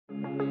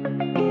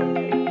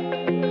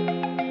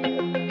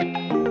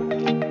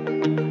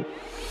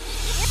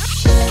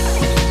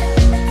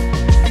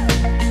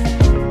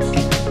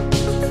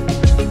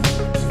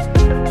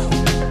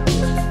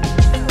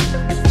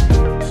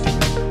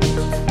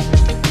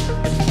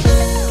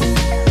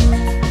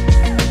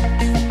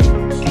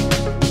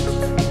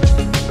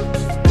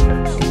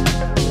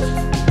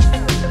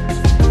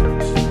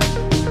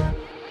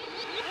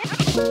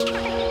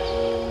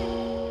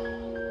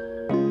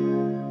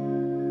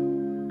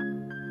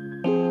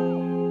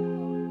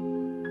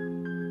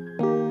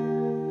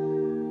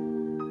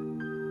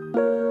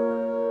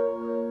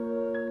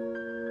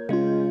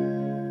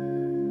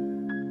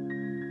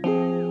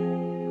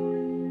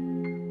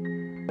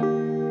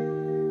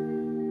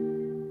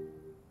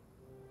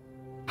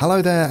Hello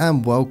there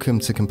and welcome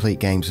to Complete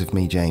Games with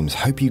me, James.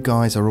 Hope you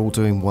guys are all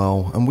doing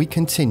well, and we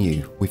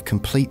continue with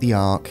Complete the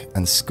Ark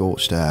and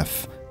Scorched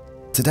Earth.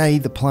 Today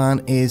the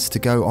plan is to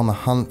go on the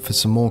hunt for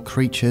some more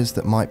creatures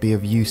that might be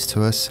of use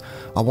to us.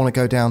 I want to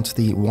go down to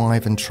the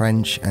Wyvern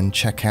Trench and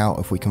check out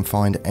if we can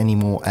find any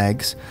more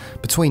eggs.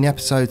 Between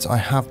episodes I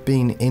have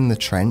been in the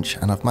trench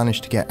and I've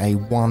managed to get a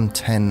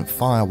 110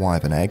 fire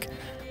wyvern egg,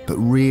 but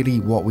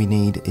really what we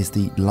need is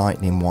the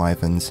lightning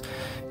wyverns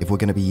if we're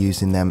going to be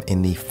using them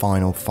in the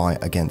final fight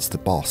against the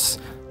boss.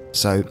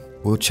 So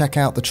we'll check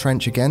out the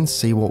trench again,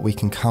 see what we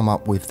can come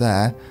up with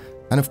there.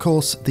 And of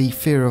course the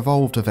Fear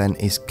Evolved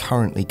event is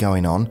currently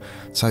going on,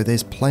 so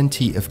there's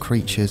plenty of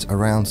creatures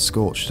around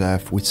Scorched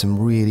Earth with some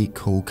really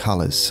cool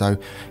colours. So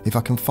if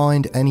I can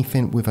find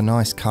anything with a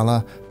nice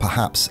colour,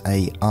 perhaps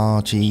a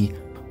RG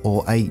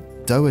or a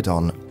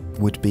Doodon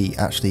would be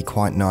actually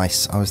quite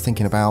nice. I was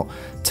thinking about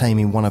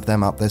taming one of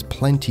them up. There's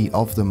plenty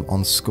of them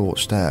on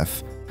Scorched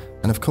Earth.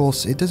 And of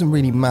course it doesn't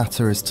really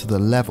matter as to the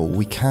level.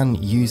 We can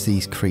use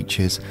these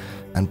creatures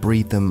and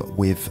breed them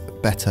with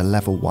better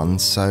level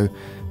ones, so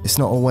it's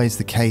not always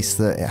the case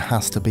that it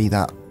has to be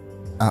that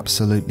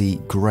absolutely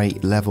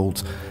great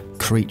leveled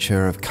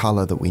creature of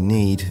colour that we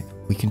need.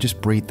 We can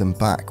just breed them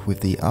back with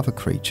the other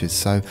creatures.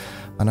 So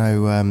I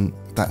know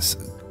that's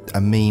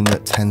a meme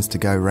that tends to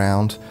go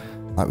round.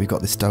 Like we've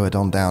got this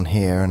Doodon down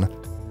here and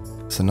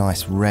it's a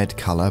nice red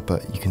colour,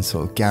 but you can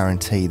sort of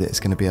guarantee that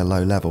it's going to be a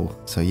low level.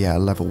 So yeah,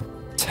 level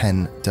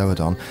 10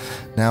 Doodon.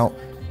 Now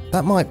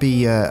that might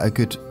be a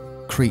good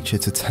creature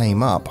to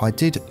tame up. I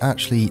did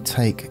actually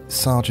take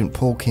Sergeant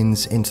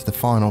Porkins into the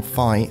final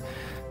fight,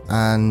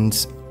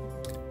 and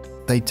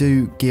they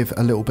do give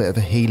a little bit of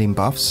a healing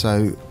buff,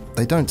 so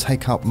they don't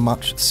take up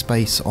much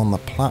space on the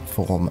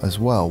platform as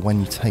well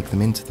when you take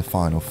them into the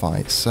final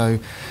fight. So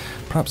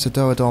perhaps a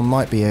Doodon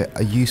might be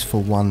a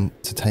useful one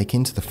to take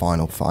into the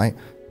final fight,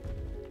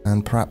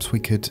 and perhaps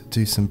we could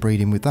do some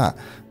breeding with that.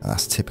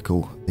 That's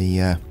typical.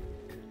 The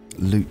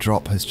loot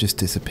drop has just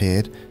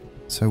disappeared,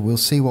 so we'll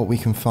see what we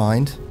can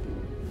find.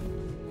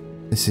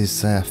 This is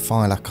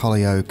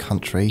Phyla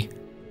country,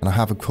 and I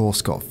have of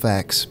course got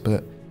Vex,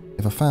 but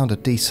if I found a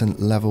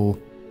decent level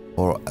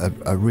or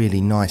a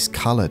really nice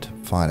coloured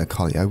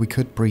Phyla, we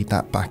could breed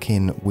that back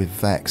in with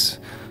Vex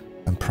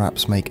and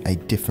perhaps make a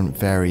different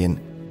variant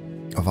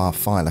of our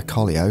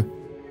Phyla,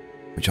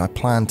 which I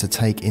plan to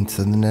take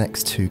into the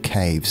next two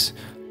caves.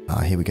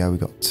 Here we go, we've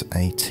got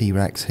a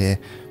T-Rex here.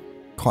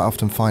 Quite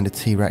often find a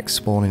T-Rex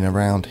spawning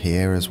around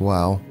here as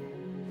well.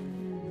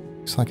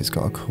 Looks like it's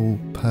got a cool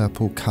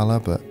purple colour,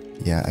 but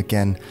yeah,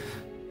 again,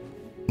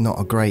 not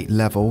a great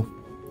level.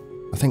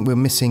 I think we're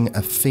missing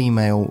a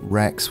female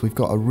Rex. We've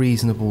got a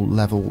reasonable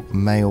level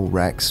male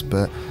Rex,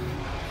 but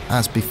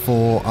as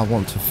before, I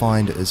want to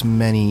find as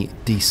many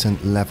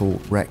decent level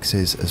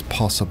Rexes as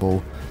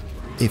possible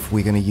if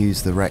we're going to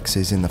use the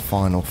Rexes in the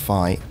final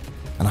fight.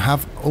 And I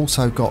have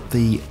also got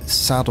the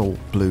saddle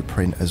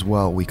blueprint as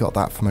well. We got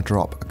that from a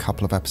drop a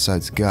couple of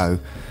episodes ago.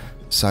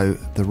 So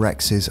the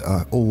Rexes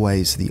are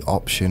always the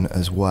option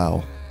as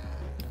well.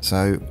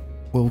 So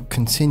we'll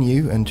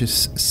continue and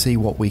just see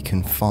what we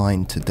can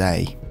find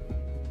today.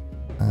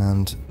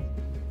 And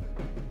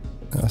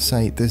I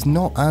say there's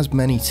not as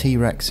many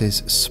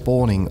T-Rexes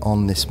spawning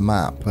on this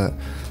map, but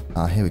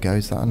here we go.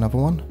 Is that another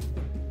one?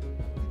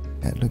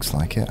 It looks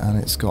like it, and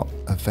it's got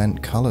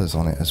event colours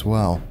on it as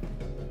well.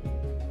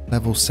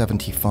 Level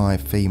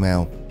 75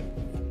 female.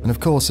 And of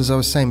course, as I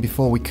was saying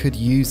before, we could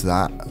use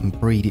that and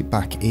breed it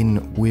back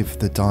in with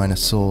the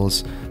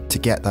dinosaurs to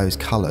get those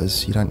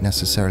colours. You don't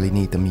necessarily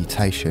need the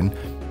mutation.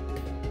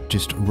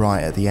 Just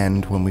right at the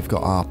end when we've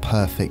got our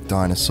perfect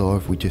dinosaur,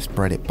 if we just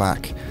bred it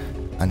back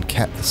and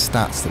kept the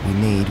stats that we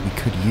need, we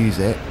could use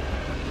it.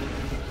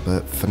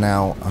 But for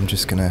now, I'm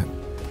just gonna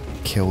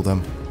kill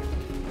them.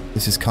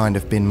 This has kind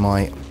of been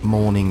my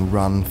morning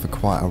run for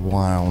quite a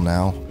while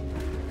now,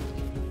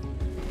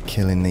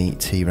 killing the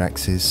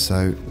T-Rexes,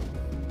 so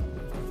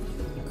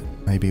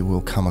maybe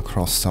we'll come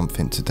across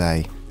something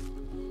today.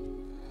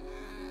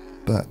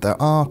 But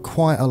there are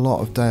quite a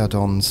lot of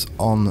Doodons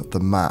on the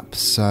map,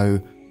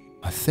 so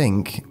I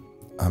think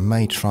I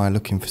may try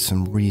looking for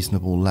some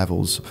reasonable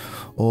levels,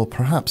 or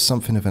perhaps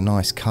something of a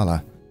nice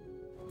colour.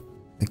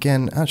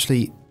 Again,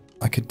 actually,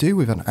 I could do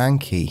with an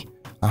Anki.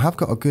 I have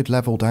got a good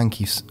levelled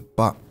Anki,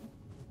 but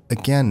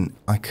again,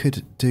 I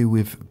could do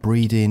with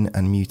breeding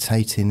and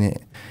mutating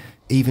it.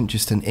 Even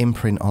just an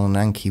imprint on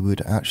an Anki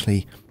would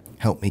actually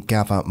help me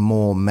gather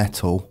more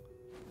metal.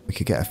 We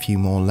could get a few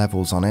more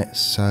levels on it.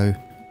 So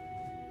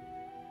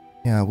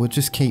yeah, we'll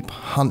just keep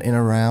hunting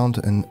around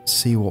and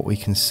see what we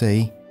can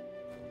see.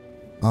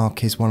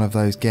 Ark is one of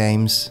those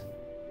games.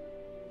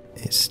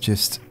 It's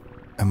just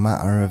a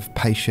matter of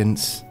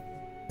patience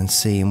and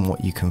seeing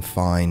what you can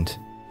find.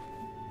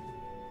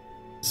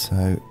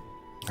 So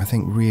I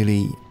think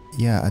really,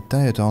 yeah, a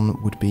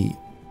Daedon would be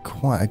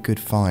quite a good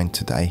find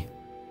today.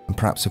 And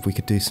perhaps if we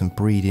could do some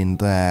breeding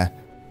there,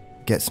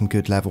 get some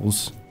good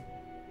levels.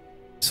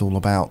 It's all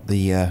about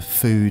the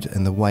food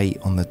and the weight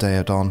on the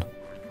Daedon.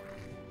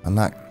 And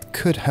that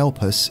could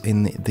help us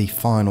in the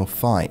final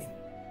fight.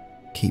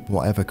 Keep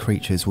whatever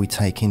creatures we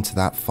take into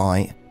that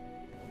fight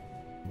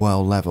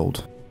well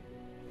leveled.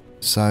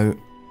 So,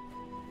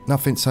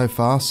 nothing so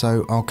far,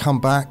 so I'll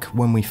come back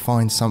when we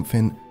find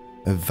something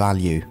of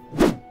value.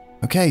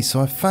 Okay,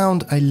 so I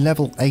found a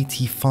level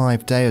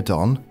 85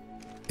 Daedon.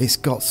 It's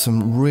got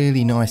some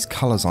really nice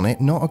colours on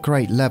it. Not a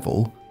great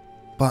level,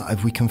 but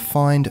if we can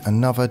find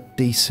another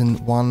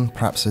decent one,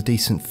 perhaps a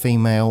decent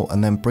female,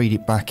 and then breed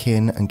it back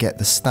in and get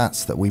the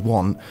stats that we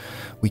want,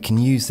 we can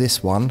use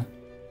this one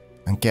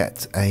and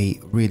get a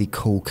really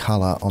cool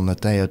colour on the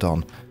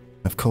Daedon.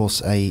 Of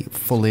course, a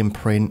full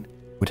imprint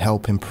would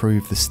help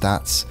improve the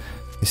stats.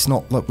 It's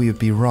not that we would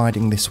be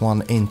riding this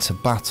one into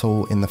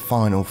battle in the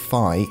final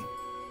fight,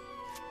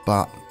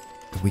 but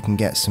if we can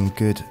get some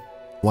good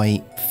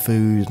weight,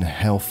 food and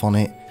health on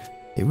it,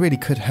 it really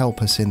could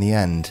help us in the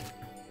end.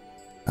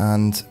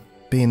 And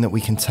being that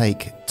we can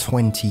take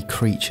 20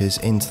 creatures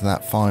into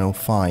that final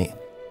fight,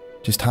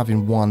 just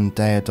having one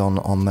Daedon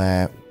on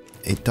there,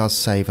 it does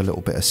save a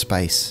little bit of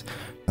space.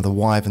 Now, the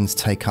Wyverns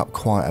take up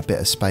quite a bit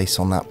of space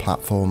on that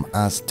platform,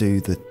 as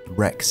do the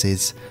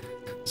Rexes.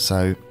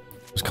 So I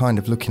was kind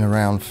of looking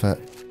around for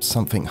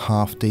something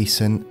half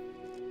decent,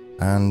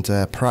 and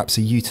perhaps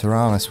a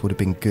Uteranus would have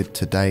been good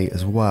today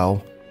as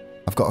well.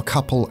 I've got a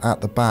couple at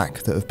the back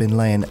that have been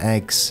laying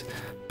eggs,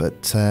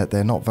 but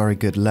they're not very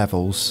good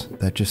levels.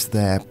 They're just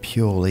there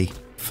purely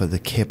for the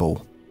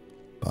kibble.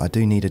 But I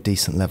do need a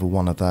decent level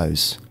one of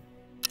those.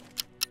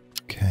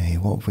 Okay,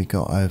 what have we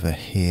got over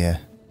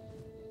here?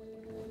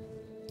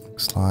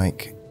 Looks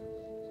like...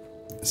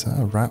 is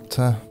that a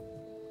raptor?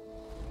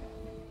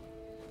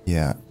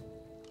 Yeah,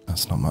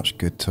 that's not much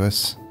good to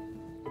us.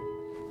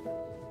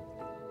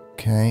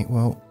 Okay,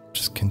 well,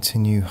 just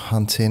continue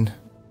hunting.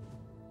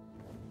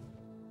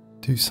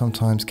 Do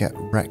sometimes get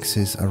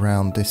Rexes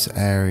around this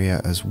area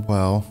as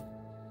well.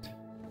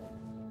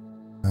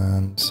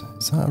 And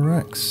is that a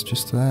Rex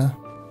just there?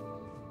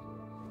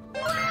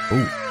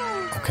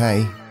 Oh,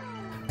 okay.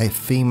 A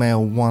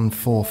female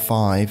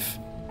 145.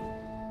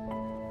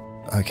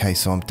 Okay,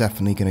 so I'm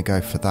definitely going to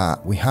go for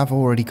that. We have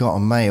already got a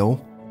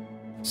male,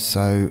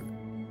 so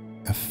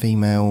a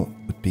female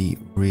would be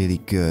really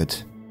good.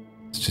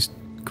 Let's just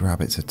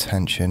grab its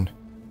attention.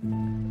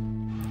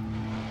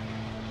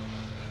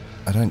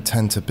 I don't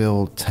tend to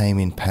build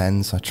taming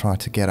pens. I try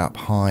to get up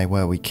high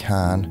where we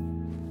can.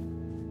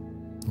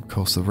 Of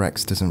course, the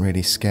Rex doesn't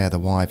really scare the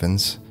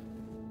Wyverns.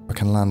 I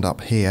can land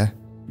up here.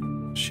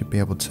 Should be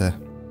able to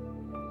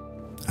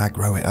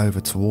aggro it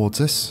over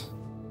towards us.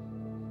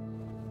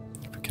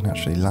 If we can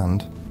actually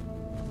land.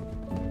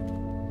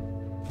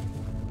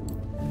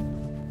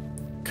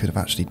 Could have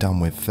actually done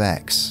with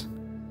Vex.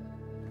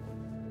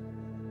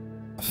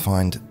 I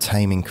find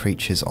taming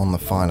creatures on the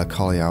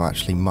Phylocolio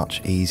actually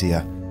much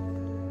easier.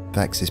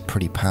 Vex is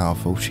pretty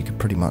powerful. She could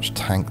pretty much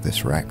tank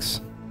this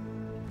Rex.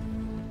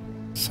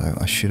 So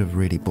I should have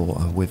really brought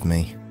her with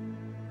me.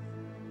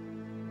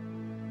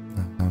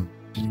 There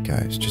you go.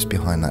 It's just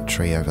behind that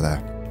tree over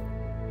there.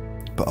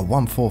 But a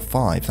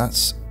 145,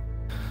 that's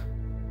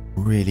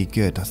really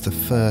good. That's the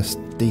first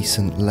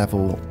decent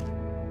level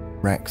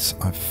Rex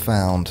I've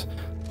found.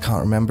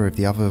 Can't remember if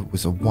the other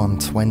was a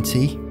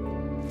 120.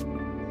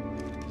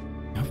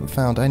 I haven't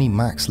found any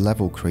max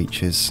level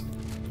creatures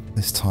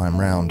this time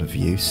round of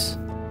use.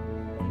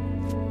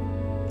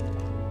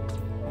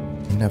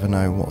 You never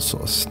know what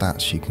sort of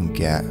stats you can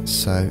get,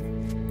 so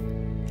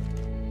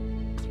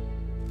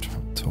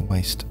trying to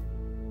waste.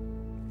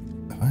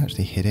 If I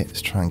actually hit it,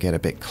 let's try and get a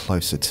bit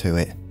closer to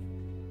it.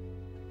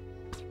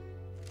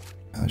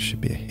 That should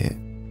be a hit.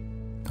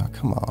 Oh,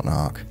 come on,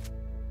 Ark.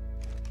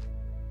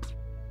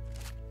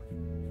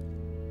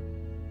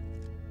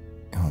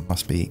 Oh, it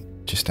must be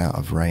just out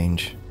of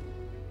range.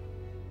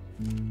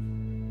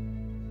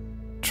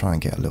 Try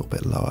and get a little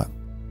bit lower.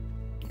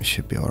 It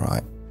should be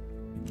alright.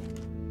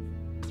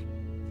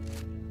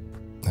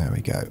 There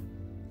we go.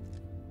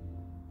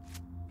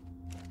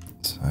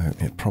 So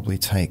it'd probably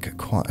take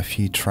quite a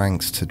few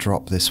tranks to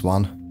drop this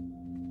one.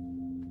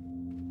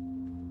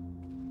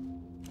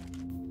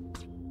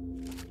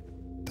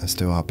 Let's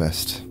do our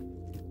best.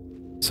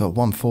 So at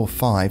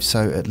 145,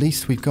 so at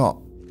least we've got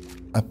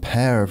a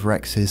pair of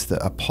Rexes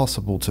that are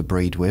possible to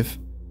breed with.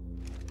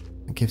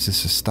 It gives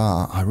us a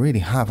start. I really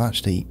have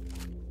actually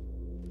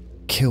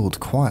killed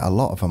quite a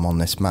lot of them on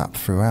this map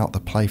throughout the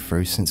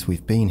playthrough since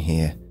we've been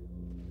here.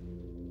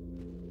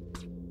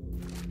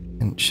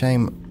 And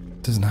shame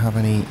it doesn't have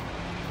any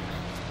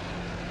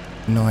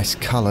nice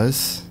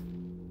colours.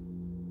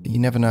 You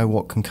never know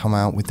what can come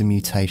out with the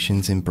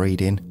mutations in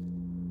breeding.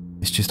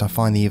 It's just I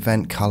find the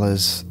event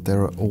colours,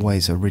 they're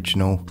always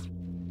original.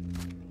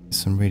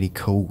 Some really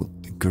cool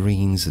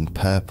greens and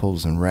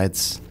purples and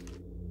reds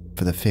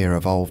for the Fear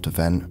Evolved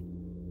event.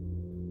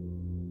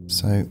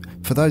 So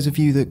for those of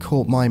you that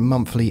caught my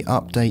monthly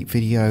update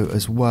video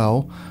as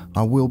well,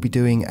 I will be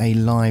doing a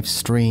live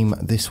stream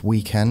this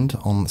weekend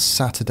on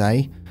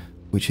Saturday,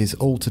 which is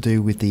all to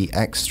do with the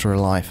Extra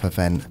Life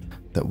event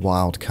that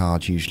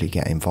wildcards usually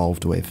get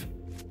involved with.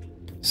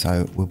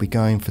 So we'll be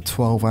going for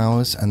 12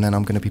 hours and then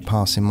I'm going to be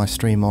passing my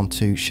stream on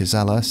to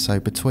Shazella. So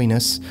between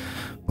us,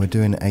 we're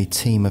doing a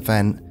team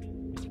event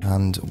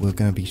and we're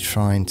going to be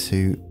trying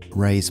to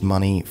raise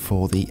money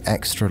for the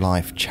Extra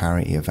Life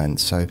charity event.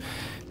 So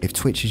if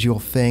Twitch is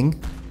your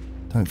thing,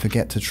 don't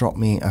forget to drop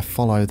me a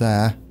follow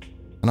there.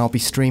 And I'll be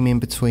streaming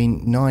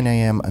between 9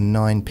 AM and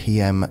 9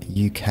 PM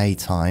UK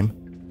time.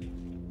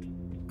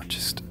 I'll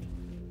just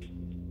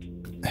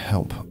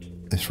help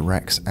this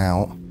Rex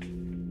out.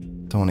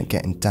 Don't want it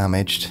getting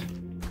damaged.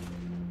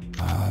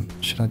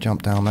 Should I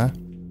jump down there?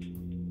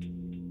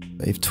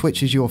 But if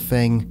Twitch is your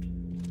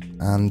thing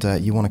and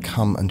you want to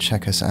come and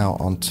check us out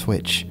on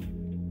Twitch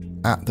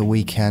at the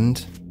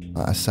weekend,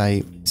 like I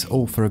say, it's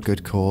all for a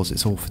good cause.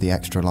 It's all for the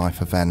Extra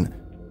Life event.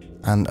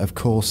 And of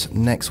course,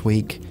 next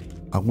week,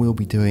 I will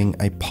be doing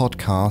a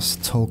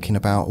podcast talking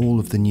about all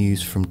of the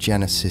news from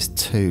Genesis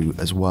 2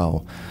 as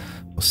well.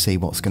 We'll see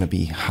what's going to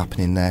be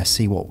happening there,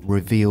 see what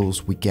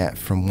reveals we get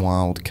from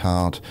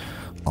Wildcard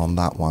on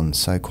that one.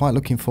 So quite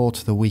looking forward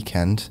to the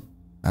weekend.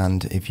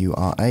 And if you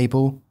are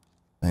able,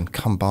 then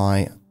come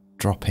by,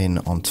 drop in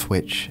on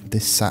Twitch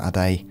this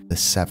Saturday, the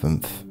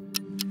 7th.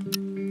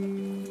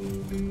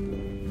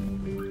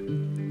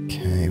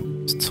 Okay,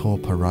 it's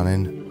Torpor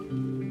running.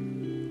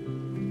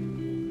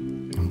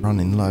 I'm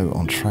running low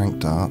on trank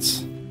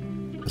darts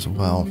as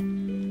well.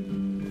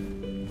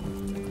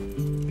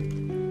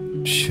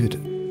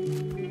 Should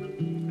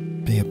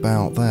be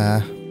about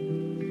there.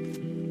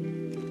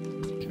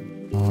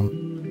 Come on.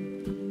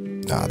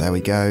 Ah, there we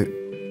go.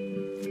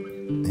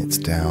 It's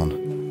down.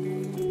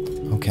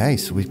 Okay,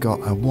 so we've got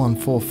a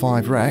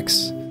 145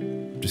 Rex.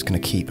 I'm just going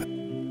to keep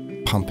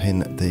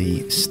pumping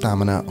the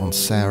stamina on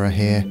Sarah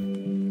here.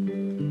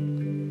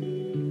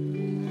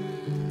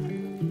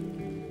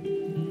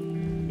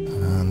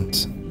 And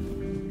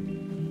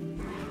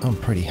I'm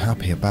pretty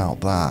happy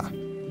about that.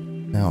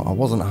 Now, I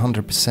wasn't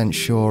 100%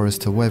 sure as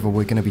to whether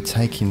we're going to be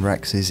taking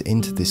Rexes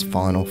into this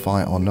final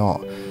fight or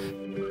not.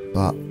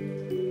 But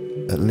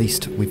at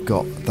least we've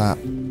got that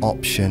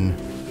option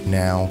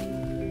now.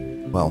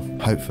 Well,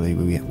 hopefully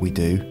we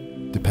do,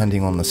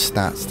 depending on the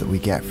stats that we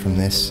get from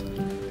this.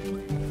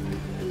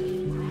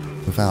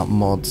 Without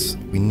mods,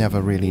 we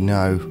never really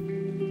know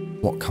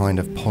what kind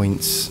of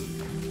points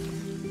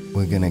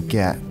we're going to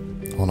get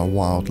on a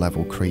wild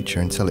level creature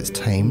until it's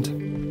tamed.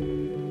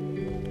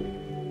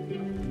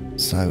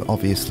 So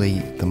obviously,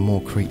 the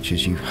more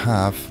creatures you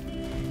have,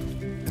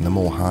 and the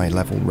more high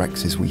level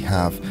Rexes we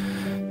have,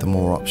 the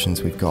more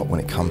options we've got when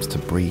it comes to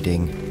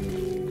breeding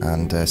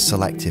and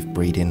selective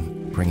breeding,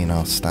 bringing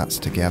our stats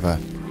together.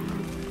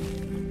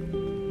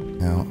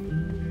 Now,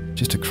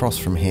 just across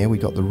from here we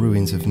got the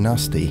ruins of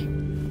Nasty,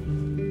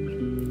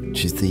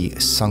 which is the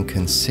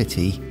sunken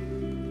city,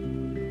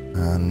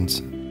 and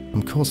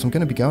of course I'm going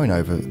to be going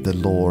over the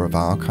lore of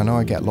Ark. I know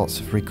I get lots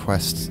of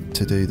requests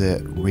to do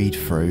the read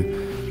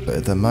through, but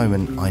at the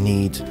moment I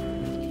need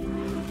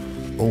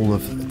all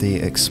of the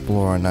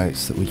explorer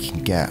notes that we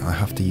can get. I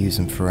have to use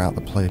them throughout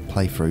the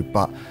playthrough,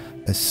 but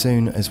as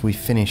soon as we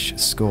finish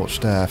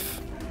Scorched Earth,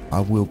 I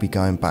will be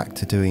going back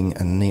to doing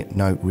a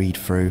note read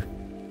through,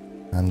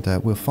 and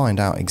we'll find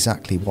out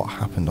exactly what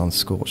happened on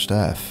Scorched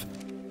Earth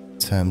in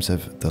terms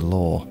of the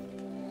lore.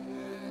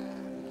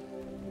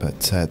 But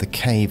the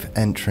cave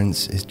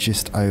entrance is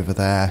just over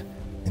there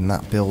in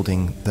that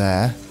building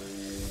there,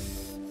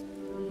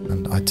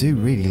 and I do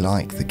really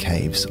like the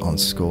caves on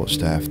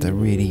Scorched Earth. They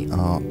really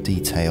are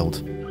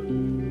detailed.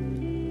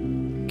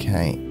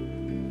 Okay,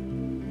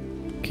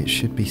 it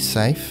should be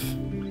safe.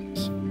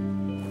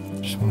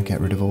 Just want to get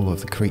rid of all of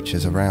the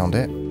creatures around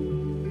it.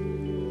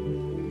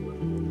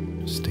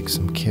 Stick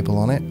some kibble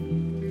on it.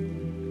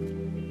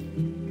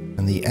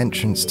 And the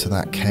entrance to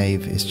that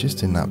cave is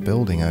just in that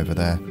building over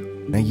there.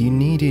 Now you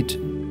needed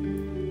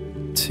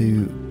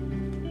to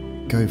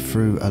go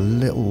through a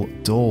little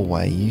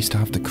doorway. You used to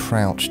have to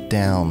crouch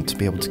down to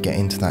be able to get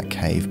into that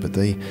cave, but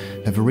they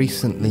have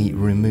recently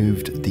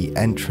removed the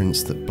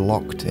entrance that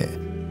blocked it.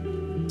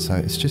 So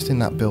it's just in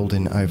that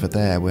building over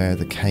there where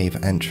the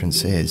cave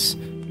entrance is.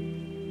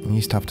 We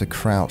used to have to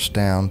crouch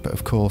down, but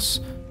of course,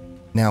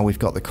 now we've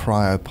got the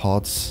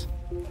cryopods.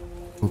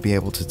 We'll be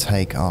able to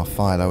take our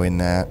Philo in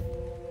there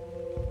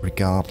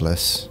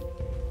regardless.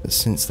 But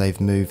since they've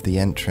moved the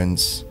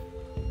entrance,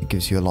 it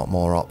gives you a lot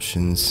more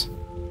options.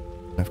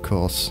 And of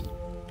course,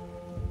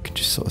 You can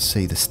just sort of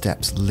see the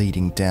steps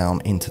leading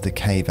down into the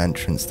cave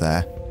entrance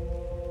there.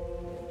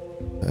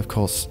 But of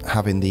course,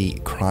 having the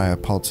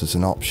cryopods as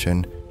an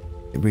option,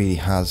 it really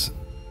has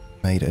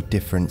made a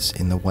difference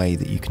in the way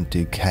that you can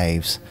do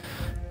caves.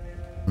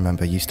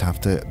 Remember, you used to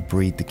have to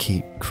breed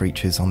the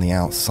creatures on the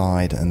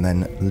outside and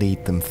then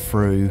lead them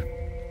through.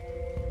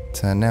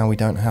 So now we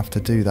don't have to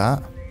do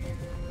that.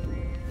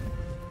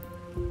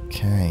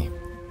 Okay.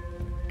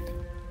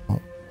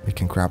 Oh, we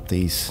can grab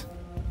these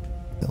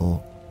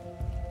little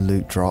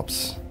loot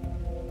drops.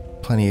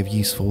 Plenty of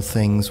useful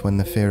things when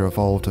the Fear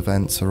Evolved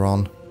events are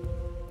on.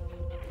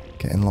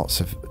 Getting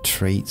lots of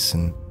treats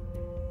and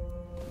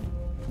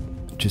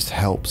just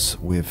helps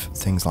with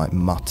things like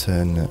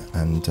mutton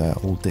and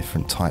all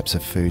different types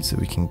of foods that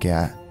we can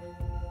get.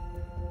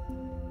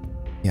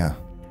 Yeah.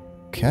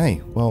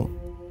 Okay, well,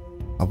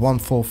 a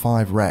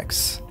 145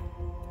 Rex.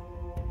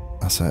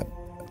 That's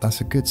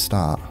a good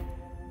start.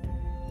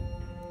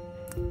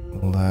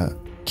 We'll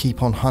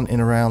keep on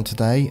hunting around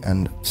today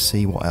and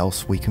see what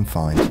else we can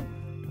find.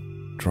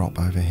 Drop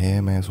over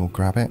here, may as well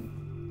grab it.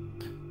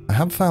 I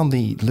have found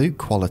the loot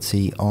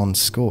quality on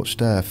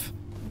Scorched Earth,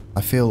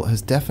 I feel,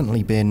 has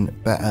definitely been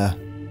better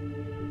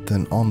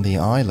than on the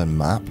island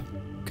map.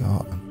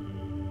 Got a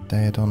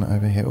Daedon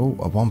over here. Oh,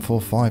 a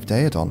 145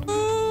 Daedon.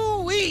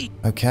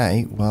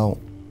 Okay, well,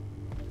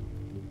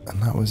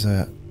 and that was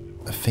a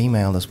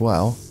female as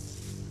well.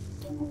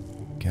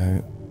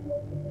 Go.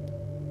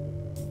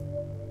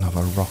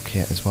 Another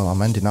rocket as well.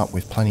 I'm ending up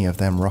with plenty of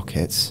them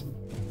rockets.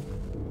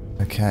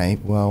 Okay,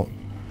 well,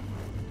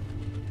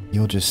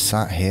 you're just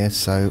sat here,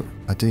 so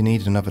I do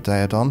need another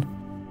Daedon.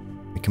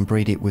 We can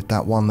breed it with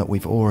that one that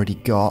we've already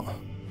got.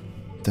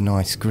 The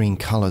nice green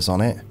colours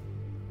on it.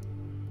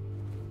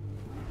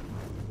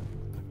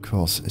 Of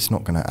course, it's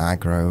not going to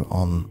aggro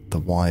on the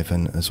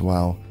wyvern as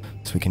well,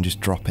 so we can just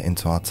drop it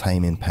into our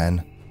taming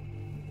pen.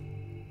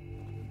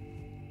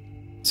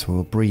 So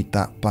we'll breed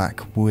that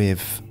back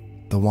with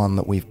the one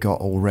that we've got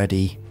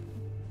already.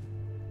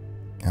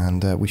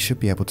 And we should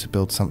be able to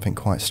build something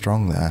quite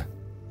strong there.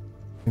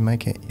 We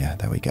make it? Yeah,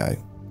 there we go.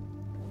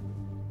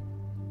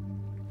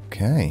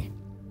 Okay.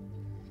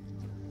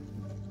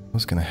 I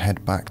was going to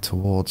head back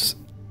towards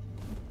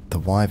the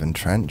wyvern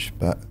trench,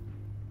 but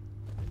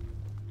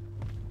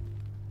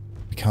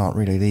we can't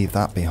really leave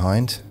that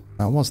behind.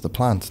 That was the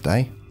plan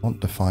today. I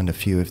want to find a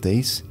few of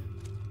these.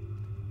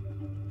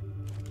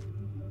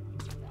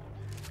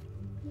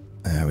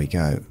 There we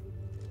go.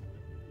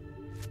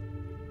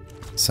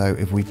 So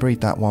if we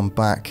breed that one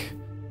back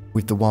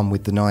with the one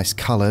with the nice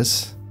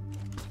colours,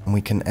 and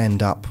we can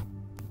end up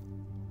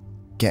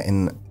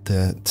getting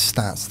the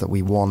stats that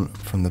we want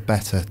from the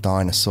better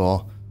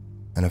dinosaur,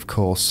 and of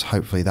course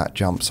hopefully that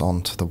jumps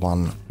on to the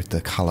one with the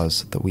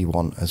colours that we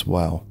want as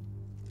well.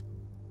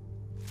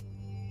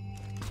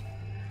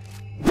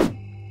 So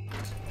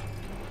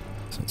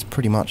it's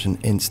pretty much an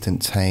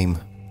instant tame,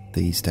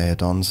 these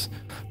Daedons.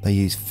 They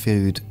use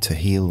food to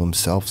heal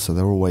themselves, so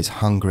they're always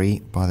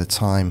hungry by the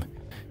time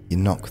you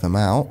knock them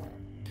out.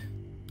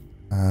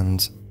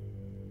 And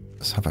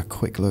let's have a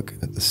quick look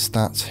at the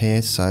stats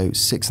here. So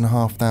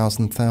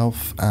 6,500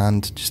 health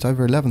and just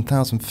over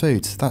 11,000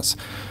 food. So that's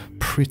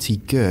pretty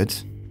good.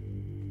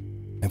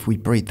 If we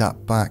breed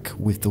that back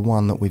with the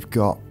one that we've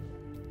got,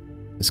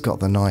 it's got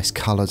the nice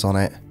colours on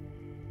it,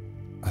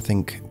 I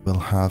think we'll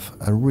have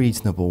a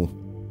reasonable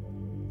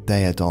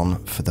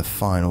Daedon for the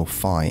final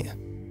fight.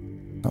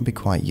 That'd be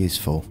quite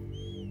useful.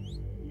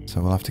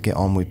 So we'll have to get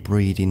on with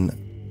breeding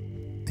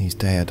these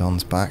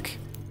Daedons back.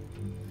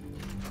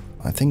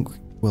 I think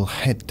we'll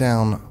head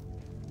down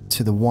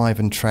to the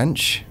wyvern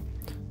trench.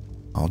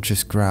 I'll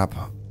just grab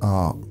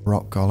our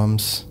rock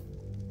golems.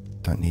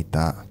 Don't need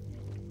that.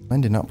 I'm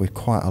ending up with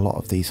quite a lot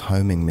of these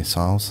homing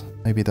missiles.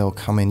 Maybe they'll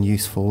come in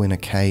useful in a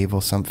cave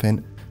or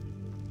something.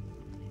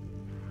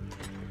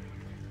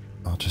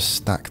 I'll just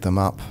stack them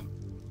up.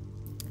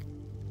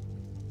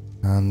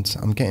 And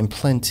I'm getting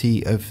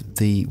plenty of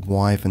the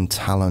wyvern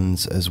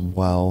talons as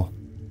well.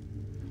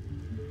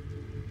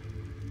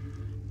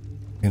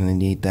 I'm going to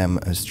need them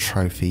as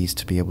trophies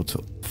to be able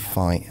to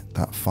fight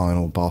that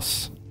final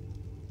boss.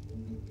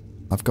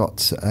 I've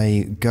got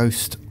a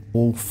ghost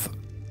wolf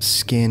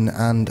skin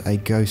and a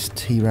ghost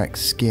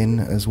T-Rex skin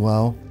as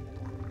well.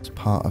 It's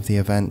part of the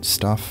event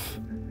stuff.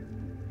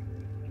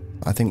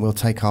 I think we'll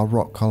take our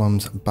rock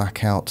columns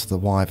back out to the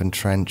wyvern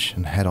trench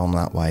and head on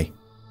that way.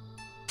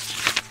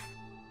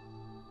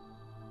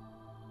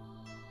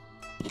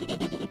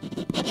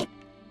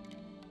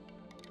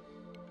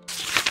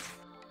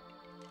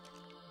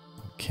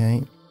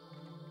 Okay,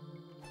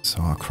 so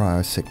our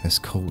cryo sickness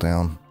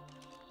cooldown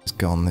is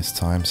gone this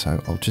time,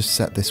 so I'll just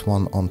set this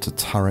one onto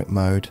turret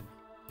mode.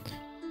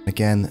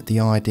 Again, the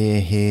idea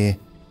here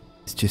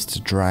is just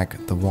to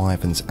drag the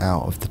wyverns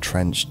out of the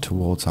trench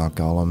towards our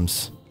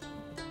golems.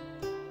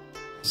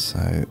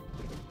 So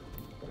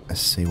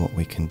let's see what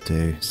we can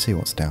do, see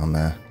what's down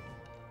there.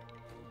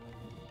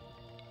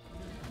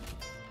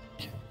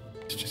 Okay,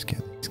 let's just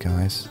get these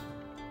guys.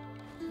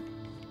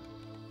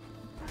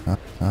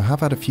 have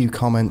had a few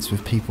comments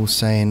with people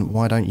saying,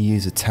 why don't you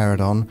use a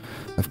pterodon?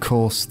 Of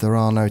course, there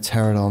are no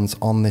pterodons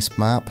on this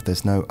map.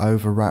 There's no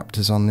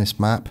oviraptors on this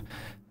map.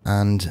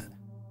 And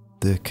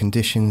the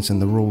conditions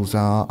and the rules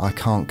are I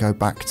can't go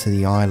back to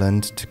the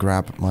island to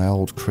grab my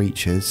old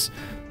creatures.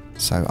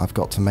 So I've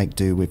got to make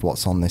do with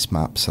what's on this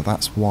map. So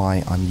that's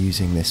why I'm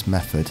using this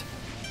method.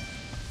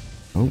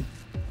 Oh,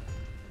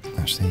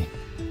 actually,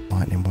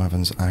 lightning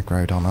wyverns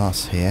aggroed on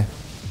us here.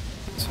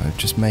 So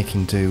just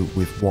making do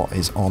with what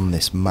is on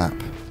this map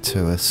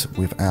to us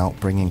without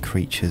bringing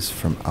creatures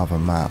from other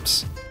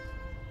maps.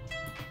 I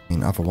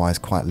mean, otherwise,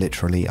 quite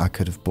literally, I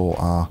could have brought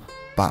our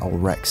battle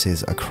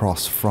Rexes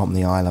across from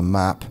the island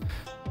map,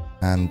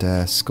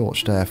 and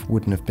Scorched Earth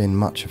wouldn't have been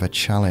much of a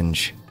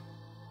challenge.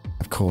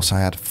 Of course, I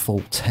had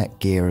full tech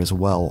gear as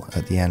well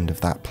at the end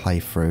of that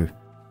playthrough.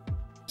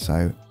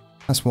 So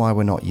that's why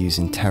we're not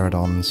using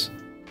pterodons.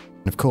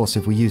 And of course,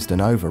 if we used an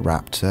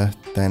oviraptor,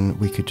 then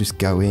we could just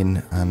go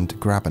in and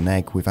grab an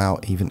egg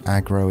without even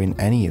aggroing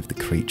any of the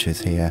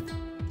creatures here.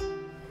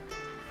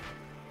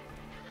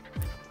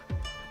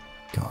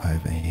 Got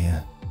over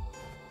here.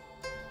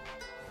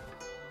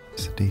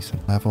 It's a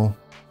decent level.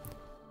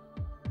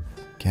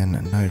 Again,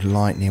 no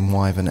lightning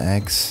wyvern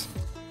eggs.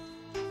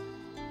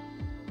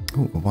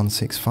 Oh, a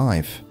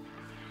 165.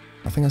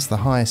 I think that's the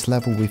highest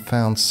level we've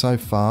found so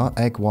far,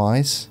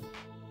 egg-wise.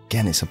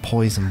 Again, it's a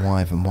poison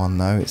wyvern one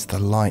though. It's the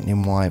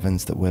lightning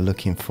wyverns that we're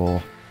looking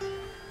for.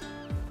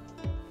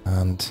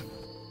 And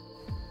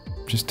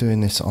just doing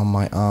this on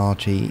my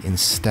RG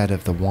instead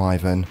of the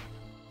wyvern.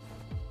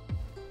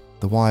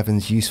 The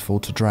wyvern's useful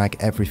to drag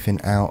everything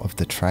out of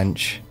the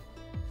trench.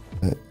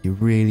 But you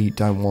really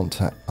don't want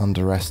to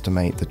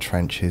underestimate the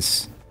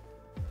trenches.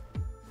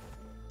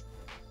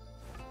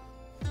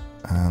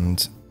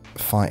 And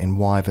fighting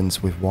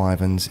wyverns with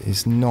wyverns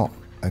is not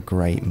a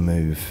great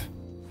move.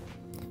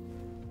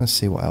 Let's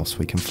see what else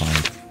we can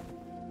find.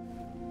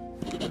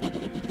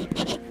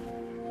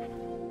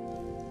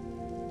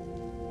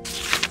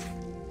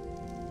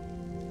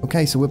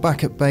 Okay, so we're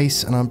back at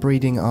base and I'm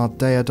breeding our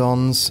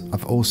Daedons.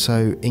 I've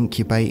also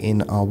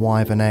incubating our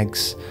wyvern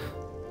eggs.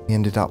 We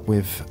ended up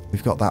with,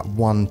 we've got that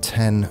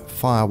 110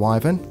 fire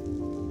wyvern,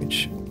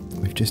 which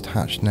we've just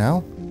hatched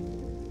now.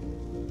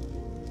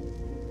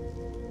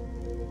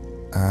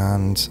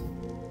 And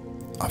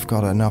I've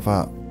got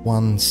another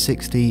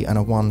 160 and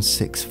a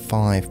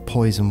 165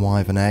 poison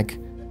wyvern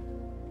egg.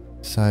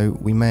 So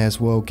we may as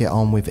well get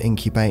on with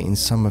incubating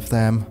some of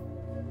them.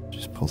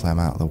 Just pull them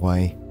out of the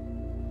way.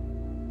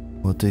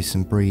 We'll do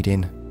some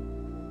breeding.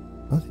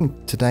 I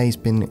think today's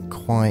been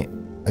quite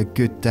a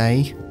good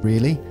day,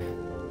 really.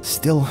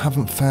 Still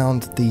haven't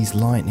found these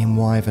lightning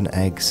wyvern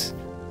eggs.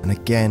 And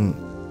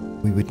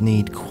again, we would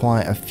need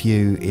quite a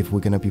few if we're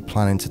going to be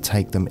planning to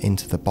take them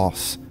into the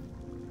boss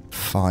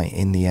fight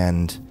in the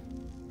end.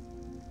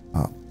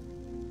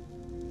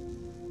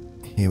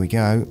 Here we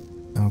go.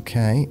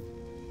 Okay.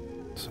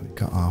 So we've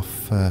got our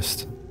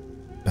first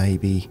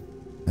baby.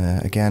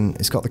 Again,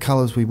 it's got the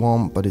colours we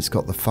want, but it's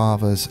got the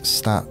father's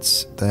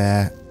stats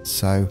there.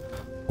 So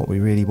what we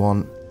really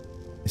want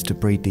is to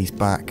breed these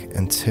back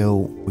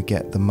until we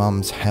get the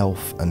mum's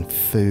health and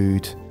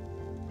food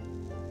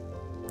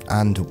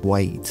and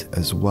weight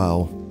as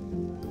well.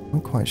 I'm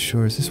not quite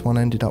sure. Has this one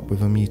ended up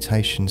with a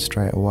mutation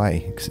straight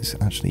away? Because it's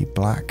actually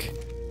black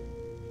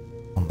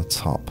on the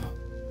top.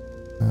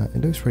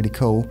 It looks really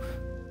cool,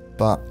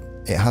 but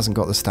it hasn't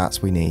got the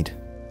stats we need.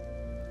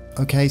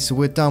 Okay, so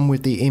we're done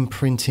with the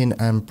imprinting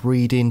and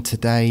breeding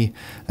today.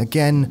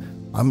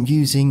 Again, I'm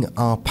using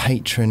our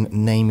patron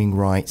naming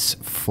rights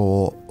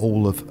for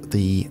all of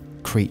the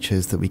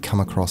creatures that we come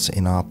across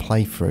in our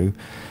playthrough.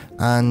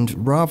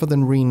 And rather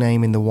than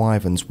renaming the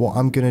wyverns, what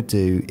I'm going to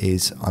do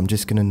is I'm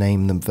just going to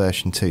name them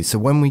version 2. So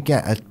when we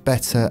get a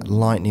better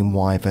lightning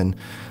wyvern,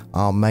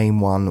 our main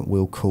one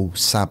we'll call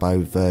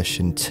Sabo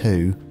version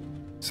 2.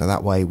 So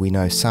that way we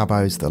know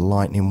Sabo's the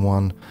lightning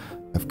one.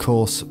 Of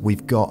course,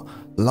 we've got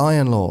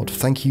Lion Lord.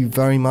 Thank you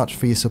very much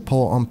for your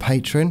support on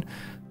Patreon.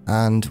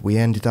 And we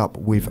ended up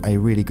with a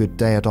really good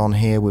Daedon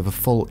here with a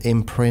full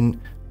imprint.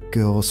 Of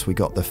course, we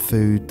got the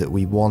food that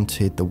we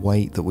wanted, the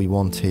weight that we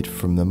wanted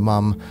from the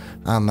mum,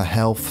 and the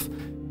health.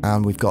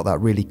 And we've got that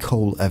really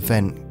cool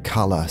event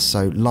colour.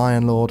 So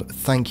Lion Lord,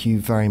 thank you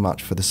very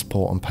much for the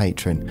support on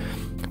Patreon.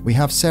 We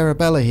have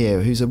Cerebella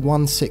here, who's a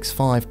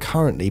 165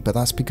 currently, but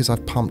that's because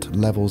I've pumped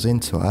levels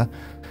into her.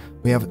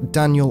 We have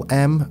Daniel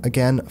M.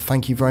 Again,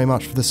 thank you very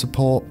much for the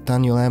support.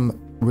 Daniel M,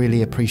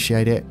 really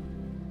appreciate it.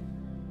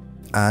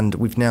 And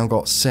we've now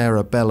got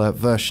Cerebella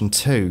version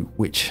 2,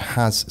 which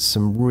has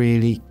some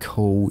really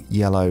cool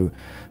yellow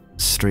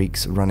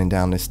streaks running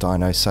down this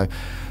dino. So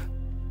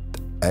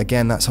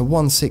again, that's a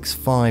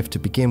 165 to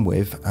begin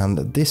with, and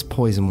this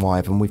poison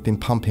wyvern we've been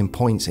pumping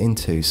points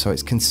into, so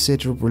it's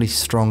considerably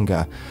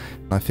stronger.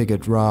 And I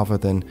figured rather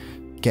than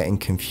getting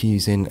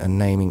confusing and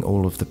naming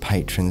all of the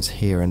patrons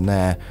here and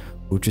there,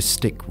 we'll just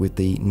stick with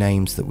the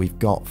names that we've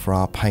got for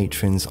our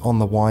patrons on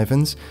the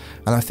wyverns.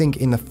 And I think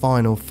in the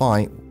final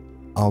fight,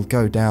 I'll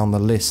go down the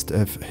list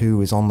of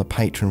who is on the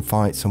patron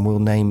fights, and we'll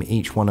name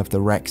each one of the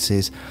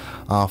Rexes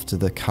after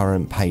the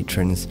current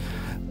patrons.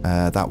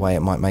 That way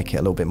it might make it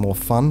a little bit more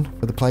fun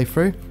for the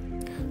playthrough.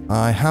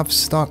 I have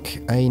stuck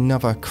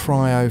another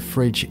cryo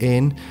fridge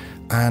in,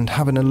 and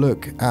having a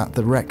look at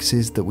the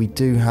Rexes that we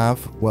do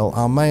have, well,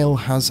 our male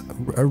has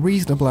a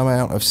reasonable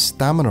amount of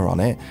stamina on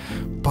it,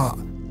 but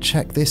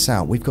check this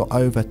out, we've got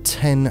over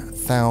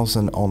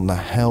 10,000 on the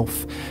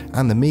health,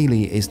 and the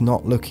melee is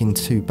not looking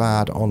too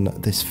bad on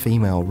this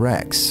female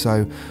Rex,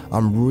 so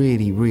I'm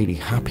really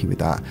happy with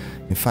that.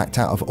 In fact,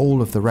 out of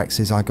all of the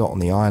Rexes I got on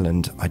the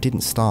island, I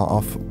didn't start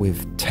off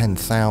with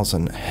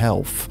 10,000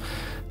 health,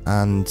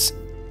 and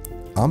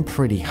I'm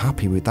pretty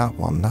happy with that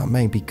one. That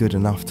may be good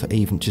enough to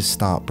even just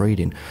start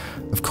breeding.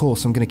 Of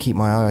course, I'm going to keep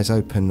my eyes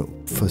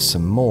open for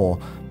some more,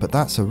 but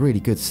that's a really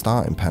good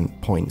starting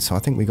point, so I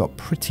think we got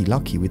pretty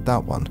lucky with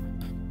that one.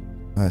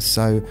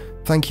 So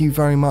thank you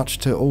very much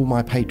to all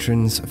my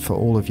patrons for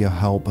all of your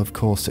help. Of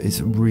course,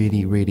 it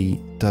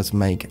really does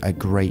make a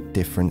great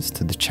difference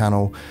to the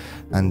channel,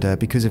 and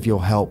because of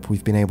your help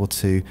we've been able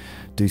to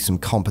do some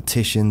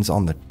competitions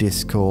on the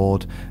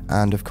Discord,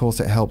 and of course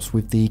it helps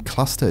with the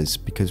clusters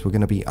because we're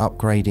going to be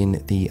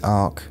upgrading the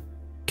Ark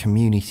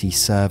community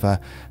server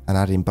and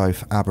adding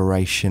both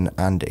aberration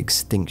and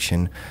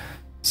extinction.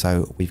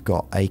 So we've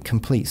got a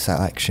complete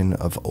selection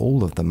of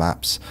all of the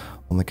maps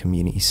on the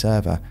community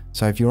server.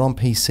 So if you're on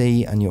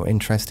PC and you're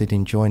interested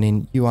in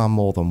joining, you are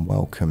more than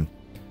welcome.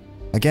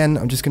 Again,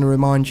 I'm just going to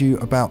remind you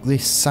about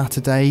this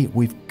Saturday.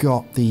 We've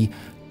got the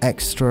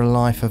Extra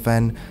Life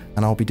event,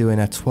 and I'll be doing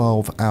a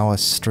 12-hour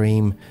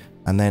stream,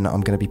 and then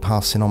I'm going to be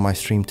passing on my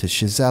stream to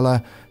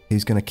Shazella,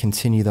 who's going to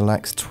continue the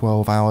next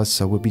 12 hours.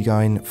 So we'll be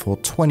going for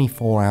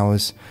 24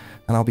 hours,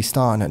 and I'll be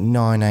starting at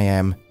 9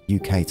 AM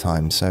UK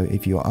time. So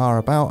if you are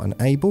about and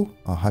able,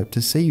 I hope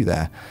to see you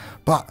there.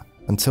 But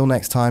until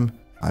next time,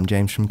 I'm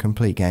James from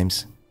Complete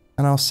Games,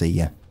 and I'll see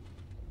you.